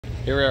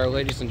Here we are,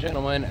 ladies and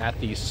gentlemen, at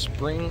the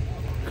Spring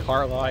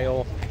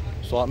Carlisle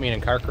Swap Meet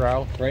and Car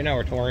Corral. Right now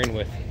we're touring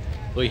with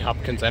Lee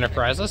Hopkins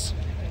Enterprises,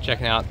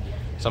 checking out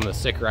some of the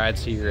sick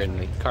rides here in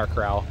the Car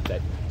Corral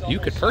that you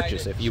could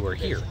purchase if you were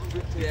here.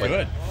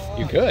 But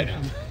you could.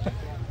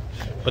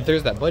 But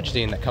there's that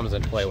budgeting that comes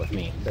into play with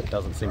me that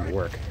doesn't seem to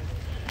work.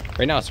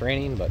 Right now it's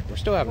raining, but we're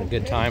still having a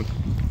good time.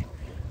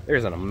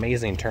 There's an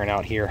amazing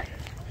turnout here.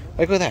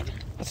 Like, look at that.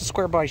 That's a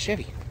square body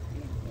Chevy.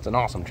 It's an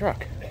awesome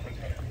truck.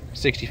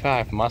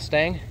 65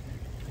 Mustang.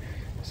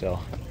 So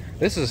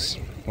this is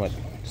what,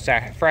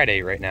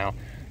 Friday right now.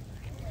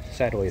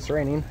 Sadly it's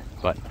raining,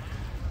 but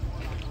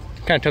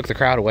kind of took the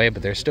crowd away,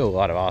 but there's still a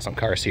lot of awesome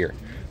cars here.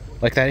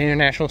 Like that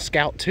International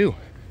Scout too.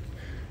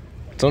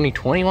 It's only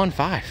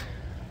 $21,500.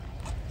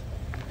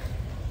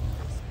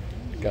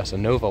 Got a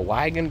Nova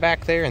wagon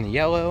back there in the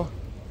yellow.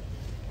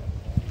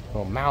 A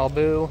little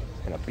Malibu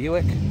and a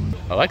Buick.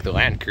 I like the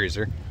Land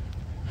Cruiser.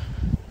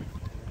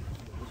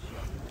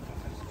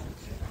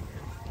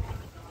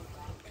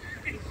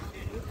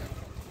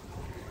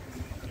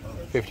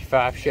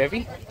 '55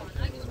 Chevy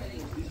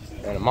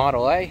and a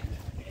Model A.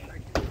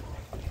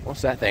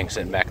 What's that thing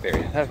sitting back there?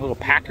 Is that a little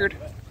Packard?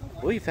 I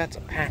believe that's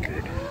a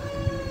Packard.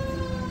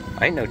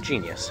 I ain't no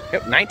genius.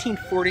 Yep,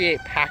 1948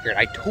 Packard.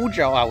 I told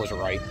y'all I was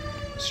right.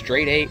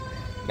 Straight 8,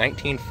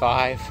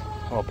 19.5.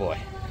 Oh boy,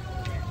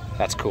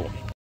 that's cool.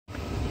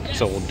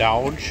 It's a little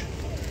Dodge.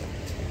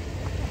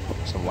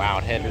 Some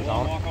wild headers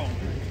on it.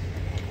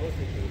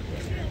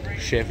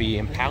 Chevy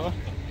Impala.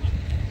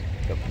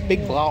 The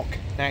big block,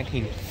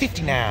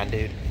 1959,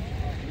 dude.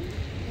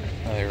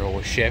 Another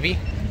old Chevy.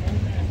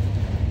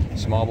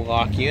 Small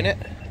block unit.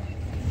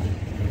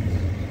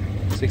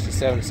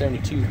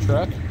 67-72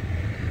 truck.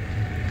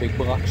 Big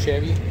block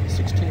Chevy.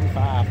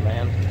 16.5,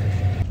 man.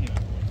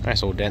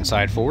 Nice old dent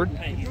side Ford.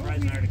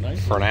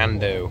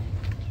 Fernando.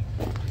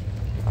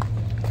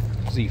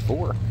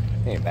 Z4.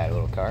 Ain't a bad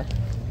little car.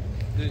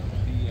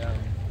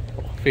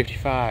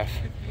 55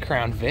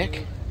 Crown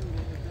Vic.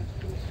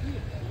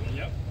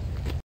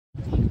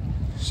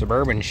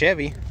 Suburban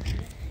Chevy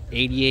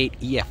 88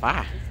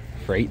 EFI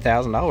for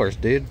 $8,000,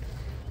 dude.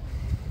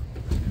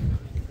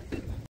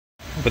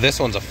 But this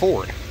one's a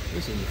Ford.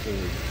 This is a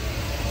Ford.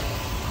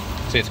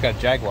 See, it's got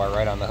Jaguar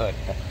right on the hood.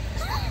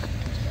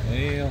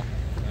 Well,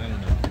 I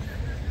don't know.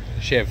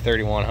 Chev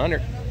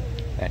 3100,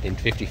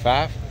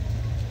 1955.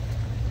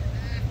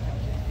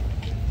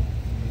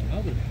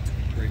 Another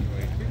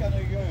straightaway.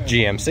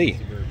 GMC.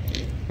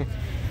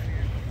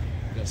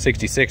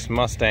 66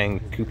 Mustang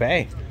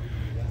Coupe.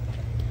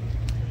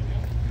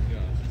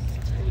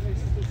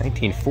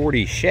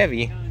 1940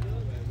 Chevy.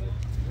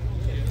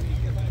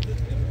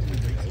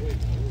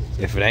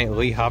 If it ain't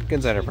Lee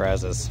Hopkins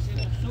Enterprises.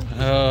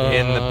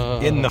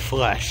 In the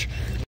flesh.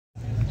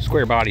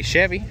 Square body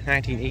Chevy,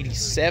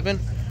 1987.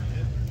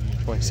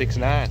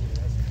 0.69.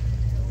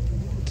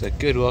 It's a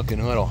good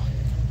looking little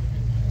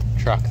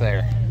truck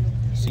there.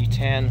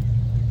 C10.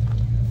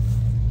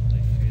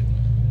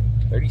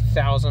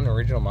 30,000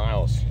 original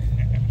miles.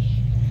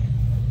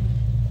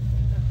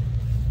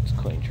 It's a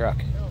clean truck.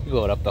 You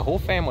load up the whole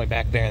family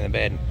back there in the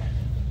bed.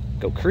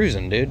 Go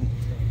cruising, dude.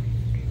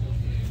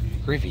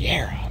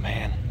 Riviera,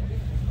 man.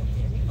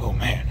 Oh,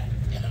 man.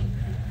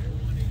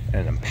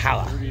 And an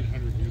Impala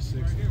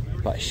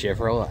by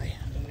Chevrolet.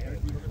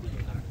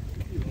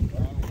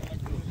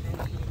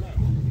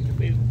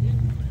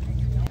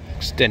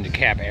 Extended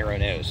cab arrow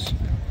nose.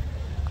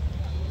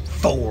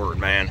 Ford,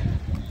 man.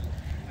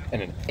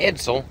 And an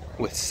Edsel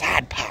with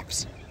side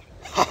pops.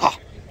 Haha.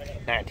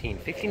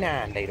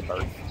 1959 date of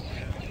birth.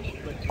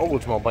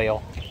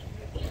 Oldsmobile.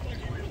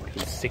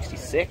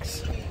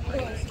 66.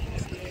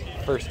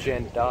 First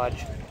gen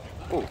Dodge.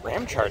 Oh,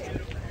 Ram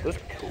Charger. Those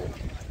are cool.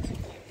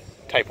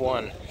 Type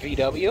 1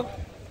 VW.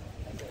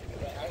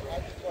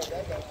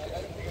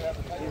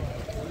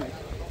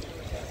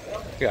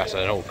 Got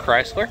an old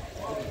Chrysler.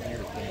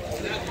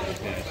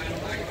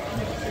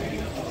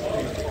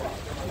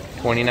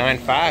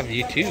 29.5.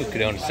 You too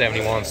could own a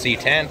 71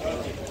 C10.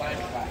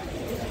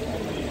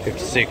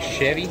 56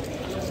 Chevy.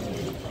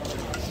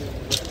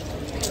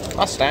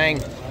 Mustang.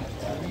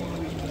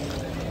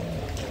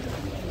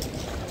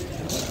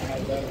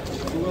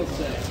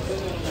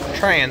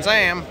 Trans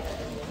Am.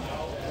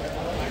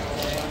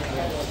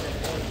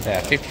 Yeah,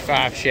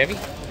 55 Chevy.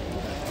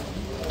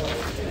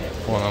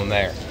 One of them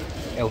there.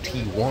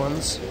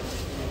 LT1s.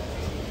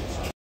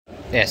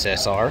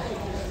 SSR.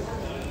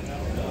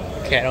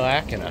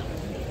 Cadillac and a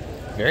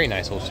very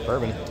nice old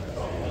Suburban.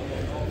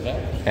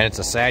 And it's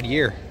a sad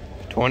year.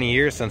 20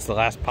 years since the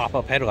last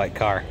pop-up headlight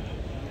car.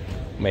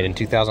 Made in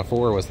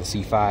 2004 was the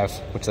C5,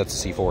 which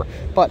that's a C4.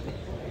 But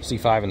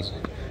C5 and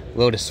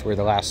Lotus were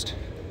the last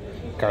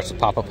cars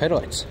with pop-up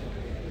headlights.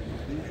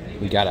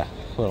 We got a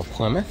little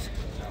Plymouth.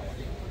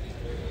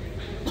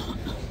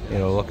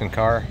 Little looking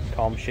car,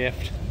 calm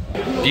shift.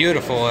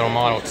 Beautiful little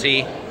Model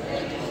T.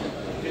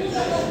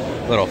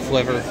 Little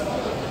flivver.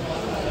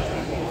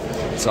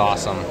 It's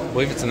awesome. I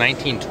believe it's a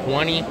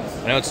 1920.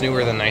 I know it's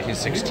newer than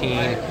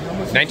 1916.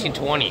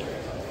 1920.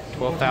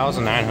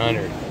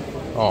 12,900.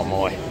 Oh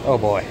boy. Oh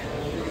boy.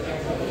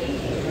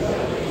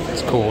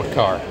 It's a cool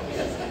car.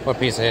 What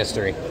piece of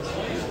history?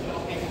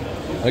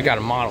 We got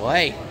a Model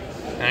A,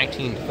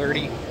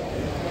 1930,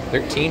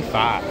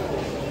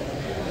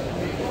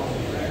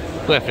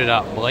 13.5. Lifted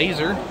up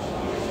Blazer.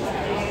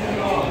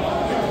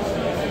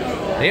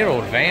 The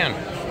old van,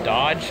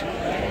 Dodge.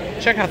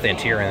 Check out the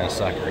interior in this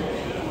sucker.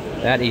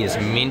 That is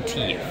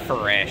minty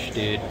fresh,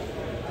 dude.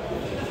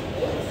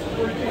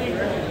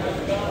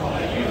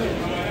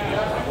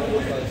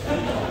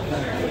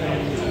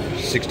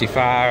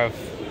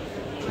 '65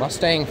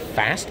 Mustang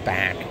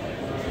Fastback.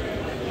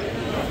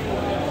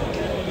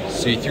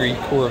 C3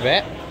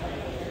 Corvette.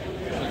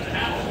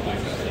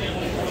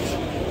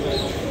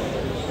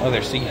 Another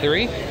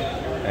C3.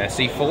 And a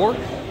C4.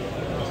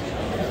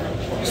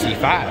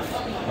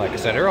 C5. Like I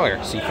said earlier,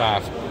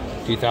 C5.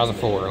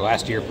 2004.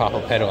 Last year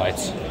pop-up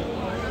headlights.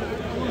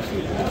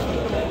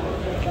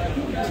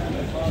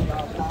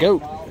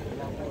 Goat.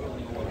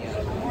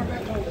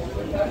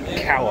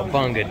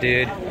 Cowabunga,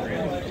 dude.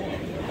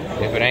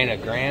 If it ain't a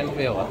grand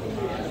villa.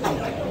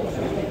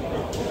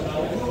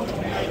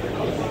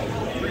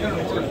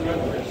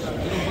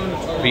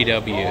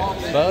 VW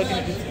Bug.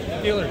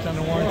 Dealer's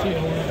under warranty.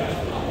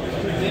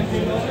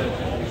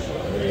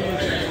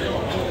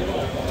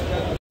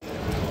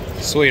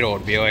 Sweet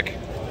old Buick.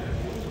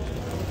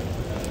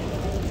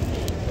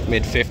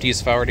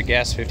 Mid-50s if I were to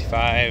guess.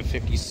 55,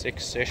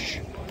 56-ish.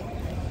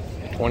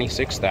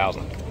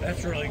 26,000.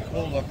 That's really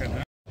cool looking,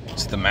 huh?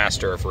 It's the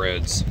master of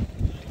roads.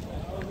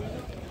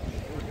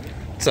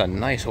 It's a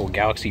nice old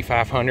Galaxy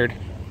 500.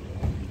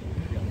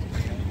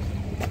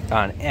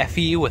 Got an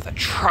FE with a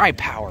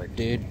tri-power,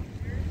 dude.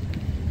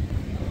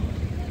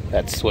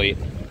 That's sweet.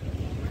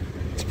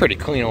 It's a pretty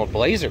clean old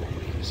Blazer.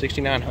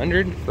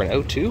 6,900 for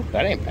an 02.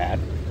 That ain't bad.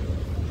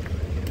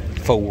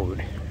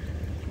 Ford.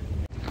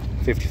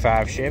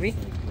 55 Chevy.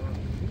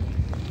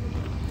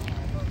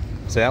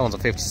 So that one's a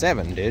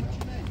 57, dude.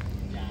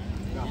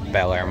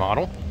 Bel Air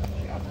model.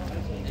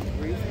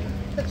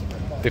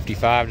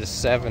 55 to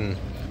 7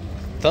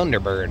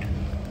 Thunderbird.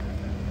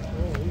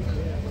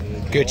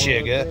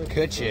 Kachiga,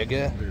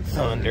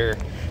 Thunder.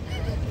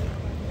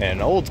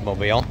 And an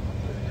Oldsmobile.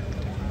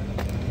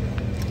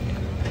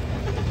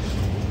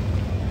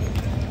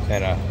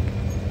 And a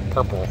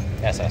purple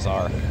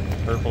SSR.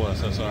 Purple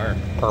SSR.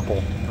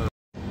 Purple.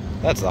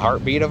 That's the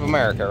heartbeat of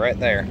America right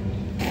there.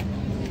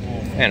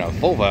 And a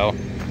Volvo.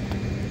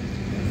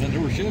 And then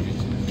there were Chevys.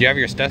 Do you have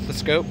your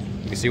stethoscope?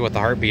 You can see what the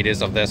heartbeat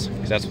is of this,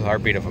 because that's the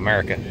heartbeat of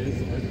America. It is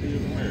the heartbeat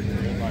of America.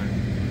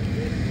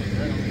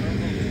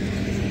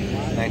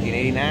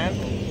 1989,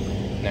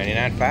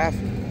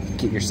 99.5.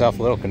 Get yourself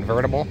a little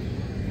convertible.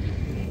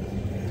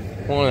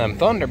 One of them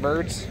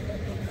Thunderbirds.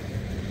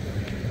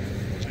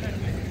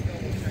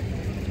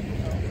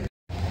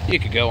 You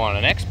could go on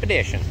an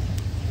expedition,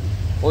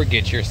 or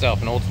get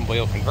yourself an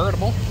Oldsmobile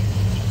convertible,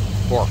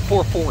 or a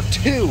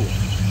 442.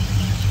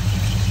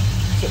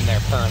 Sitting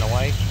there purring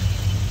away.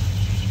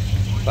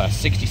 About a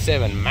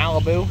 67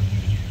 Malibu.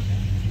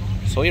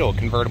 Sweet old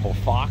convertible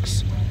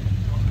Fox.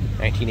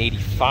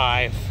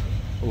 1985.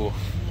 Oof.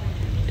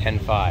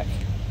 10.5.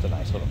 It's a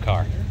nice little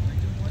car.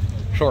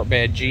 Short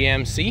bed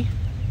GMC.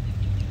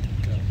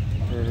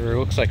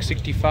 Looks like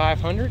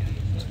 6,500.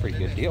 It's a pretty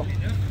good deal.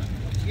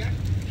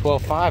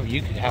 12.5.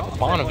 You could have a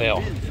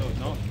Bonneville.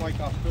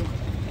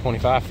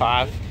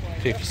 25.5.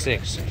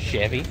 56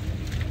 Chevy.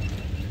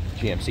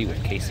 GMC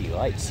with KC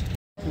lights.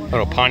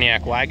 Little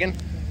Pontiac wagon.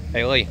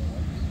 Hey Lee.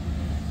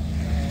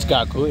 It's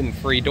got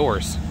gluten-free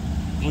doors.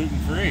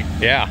 Gluten-free?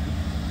 Yeah.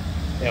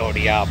 El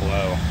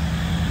Diablo.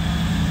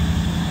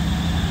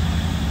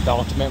 The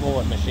ultimate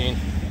mullet machine.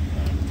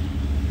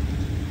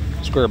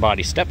 Square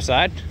body step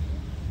side.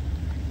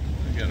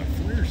 We got a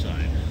flare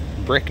side.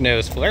 Brick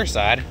nose flare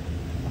side.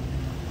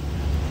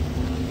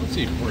 Let's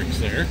see bricks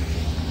there.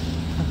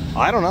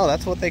 I don't know.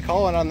 That's what they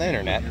call it on the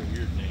internet. They're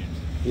weird names.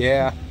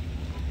 Yeah.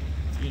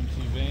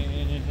 GMC van.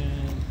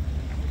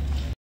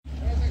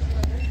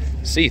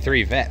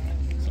 C3 Vet.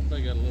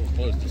 Somebody got a little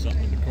close to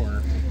something in the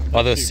corner.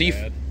 Although Too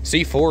bad.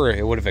 C4,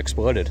 it would have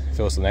exploded if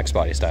it was the next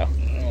body style.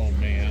 Oh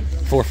man.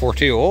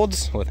 442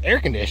 Olds with air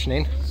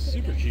conditioning.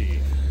 Super cheap.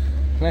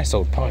 Nice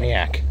old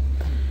Pontiac.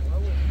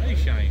 Nice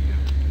shiny.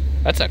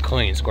 That's a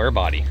clean square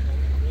body.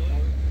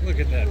 Look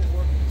at that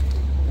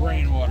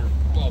rainwater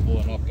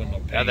bubbling up in the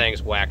paint. That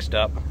thing's waxed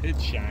up.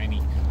 It's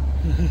shiny.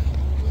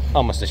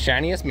 Almost as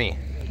shiny as me.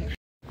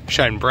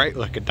 Shine bright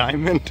like a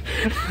diamond.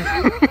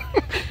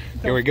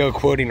 Here we go,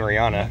 quoting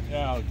Rihanna.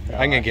 Oh,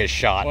 I'm gonna get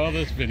shot. well,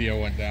 this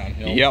video went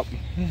downhill. Yep.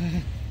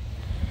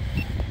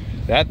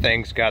 That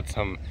thing's got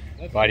some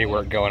body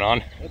work going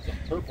on. That's some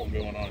purple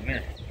going on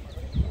there.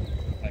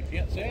 I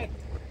can't say it.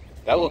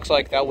 That looks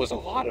like that was a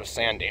lot of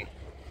sanding.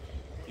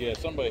 Yeah,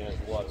 somebody has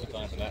lots of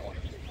time for that one.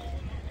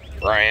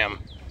 Ram.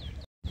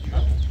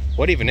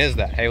 What even is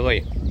that? Hey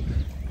Lee,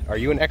 are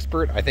you an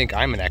expert? I think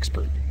I'm an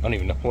expert. I don't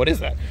even know. What is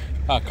that?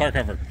 Car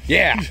cover.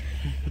 Yeah.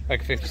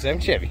 Like a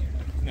 57 Chevy.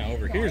 Now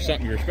over here's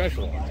something you're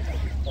special on.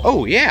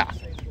 Oh yeah.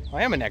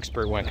 I am an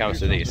expert when it comes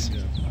to these.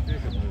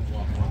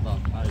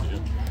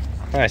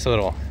 Nice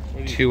little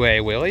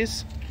 2A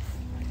wheelies.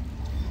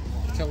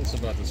 Tell us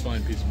about this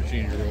fine piece of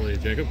machinery, will you,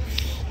 Jacob?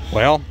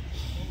 Well,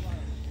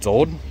 it's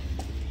old.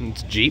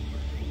 It's Jeep.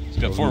 It's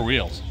got 4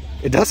 wheels.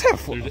 It does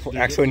have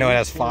actually, no, it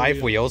has 5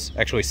 wheels. wheels.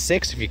 Actually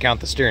 6 if you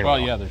count the steering wheel.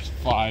 Well, yeah, there's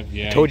 5.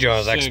 Yeah. I told you I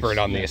was 6, expert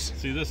on yeah. these.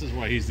 See, this is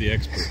why he's the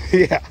expert.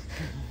 Yeah.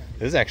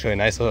 This is actually a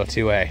nice little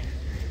 2A.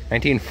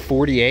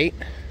 1948.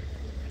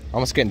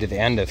 Almost getting to the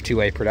end of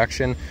 2A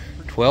production.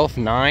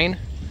 12.9.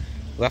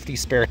 Lefty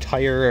spare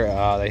tire.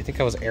 I think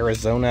that was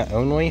Arizona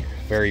only.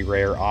 Very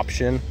rare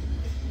option.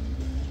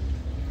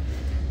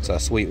 It's a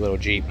sweet little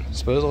Jeep.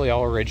 Supposedly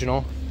all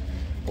original.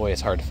 Boy,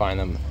 it's hard to find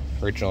them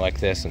original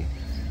like this and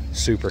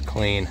super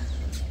clean.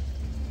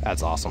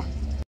 That's awesome.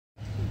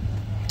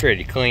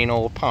 Pretty clean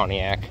old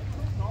Pontiac.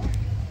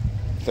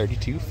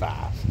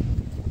 32.5.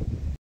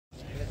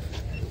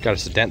 Got a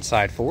sedent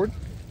side forward.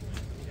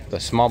 The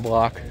small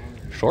block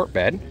short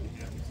bed.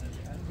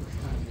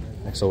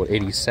 Next old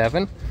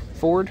 87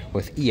 Ford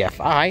with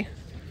EFI.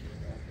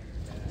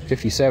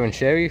 57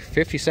 Chevy,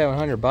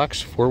 $5,700,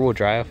 4-wheel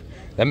drive.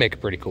 That'd make a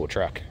pretty cool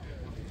truck.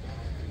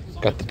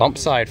 Got the bump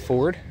side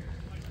Ford.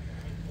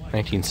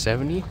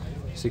 1970,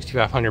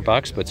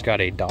 $6,500, but it's got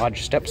a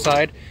Dodge step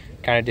side.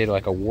 Kind of did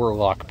like a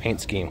Warlock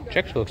paint scheme, which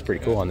actually looks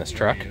pretty cool on this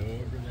truck.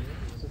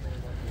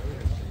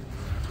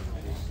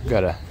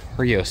 Got a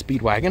Rio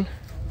Speedwagon.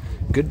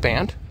 Good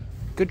band,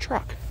 good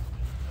truck.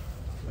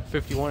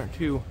 51 or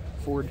 2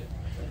 Ford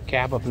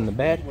cab up in the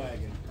bed.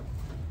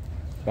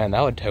 Man,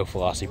 that would tow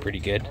Flossie pretty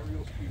good.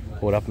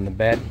 Pull it up in the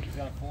bed.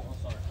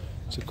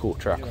 It's a cool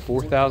truck.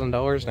 $4,000,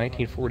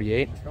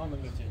 1948.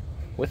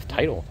 With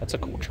title. That's a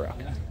cool truck.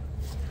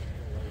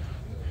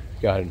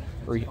 Got an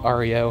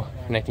REO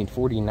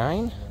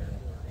 1949.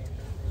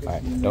 I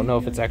don't know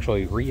if it's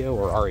actually Rio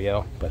or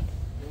REO, but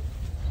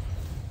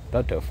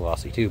that'd tow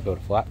Flossie too. Built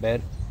a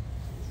flatbed.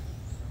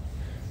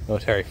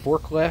 Military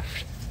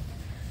forklift.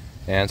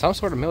 And some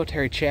sort of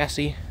military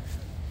chassis.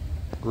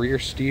 Rear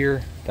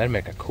steer. That'd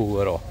make a cool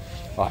little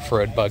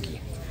off-road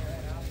buggy.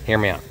 Hear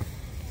me out.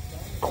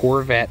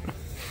 Corvette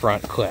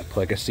front clip,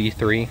 like a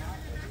C3.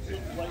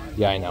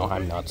 Yeah, I know,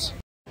 I'm nuts.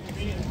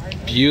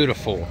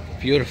 Beautiful,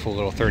 beautiful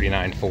little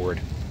 39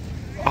 Ford.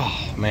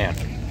 Oh, man.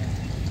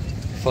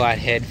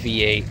 Flathead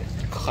V8,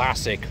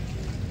 classic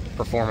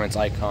performance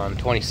icon,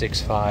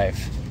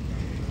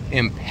 26.5.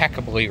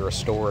 Impeccably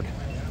restored.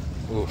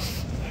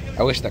 Oof.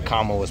 I wish the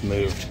comma was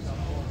moved.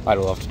 I'd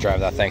love to drive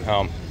that thing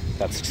home.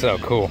 That's so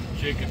cool.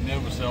 Jacob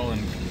Novosel in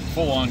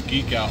full-on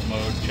geek-out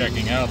mode,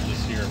 checking out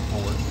this here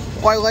Ford.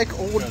 Well, I like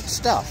old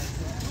stuff.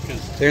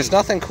 There's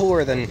nothing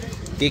cooler than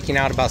geeking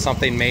out about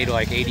something made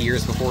like 80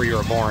 years before you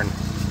were born.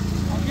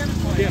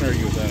 I can't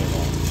argue with that at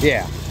all.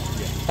 Yeah.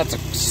 That's a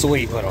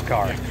sweet little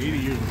car. Yeah, 80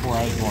 years before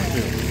I was born,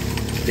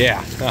 too.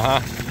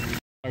 Yeah,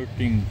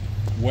 Looking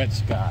wet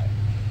sky.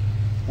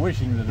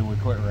 Wishing that it would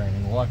quit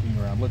raining, walking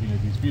around looking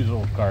at these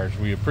beautiful cars.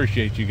 We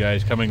appreciate you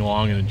guys coming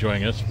along and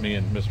enjoying us, me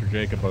and Mr.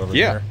 Jacob over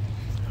there.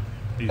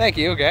 Thank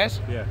you, guys.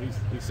 Yeah,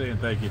 he's saying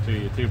thank you to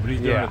you too, but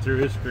he's doing it through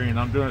his screen.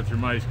 I'm doing it through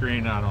my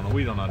screen. I don't know.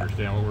 We don't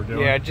understand what we're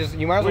doing. Yeah, just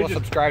you might as well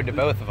subscribe to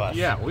both of us.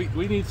 Yeah,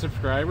 we need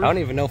subscribers. I don't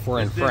even know if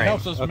we're in frame.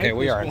 Helps us okay,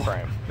 we are in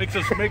frame. Makes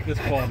us make this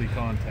quality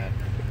content.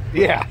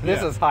 Yeah,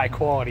 this is high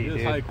quality, dude.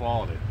 This is high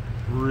quality.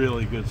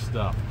 Really good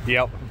stuff.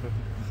 Yep.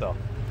 So,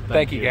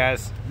 thank you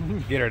guys.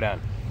 Get her done.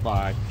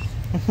 Bye.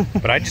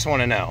 But I just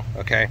want to know,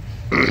 okay?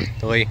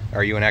 Lee,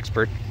 are you an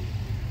expert?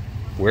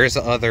 Where's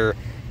the other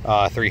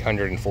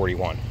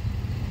 341?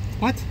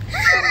 What?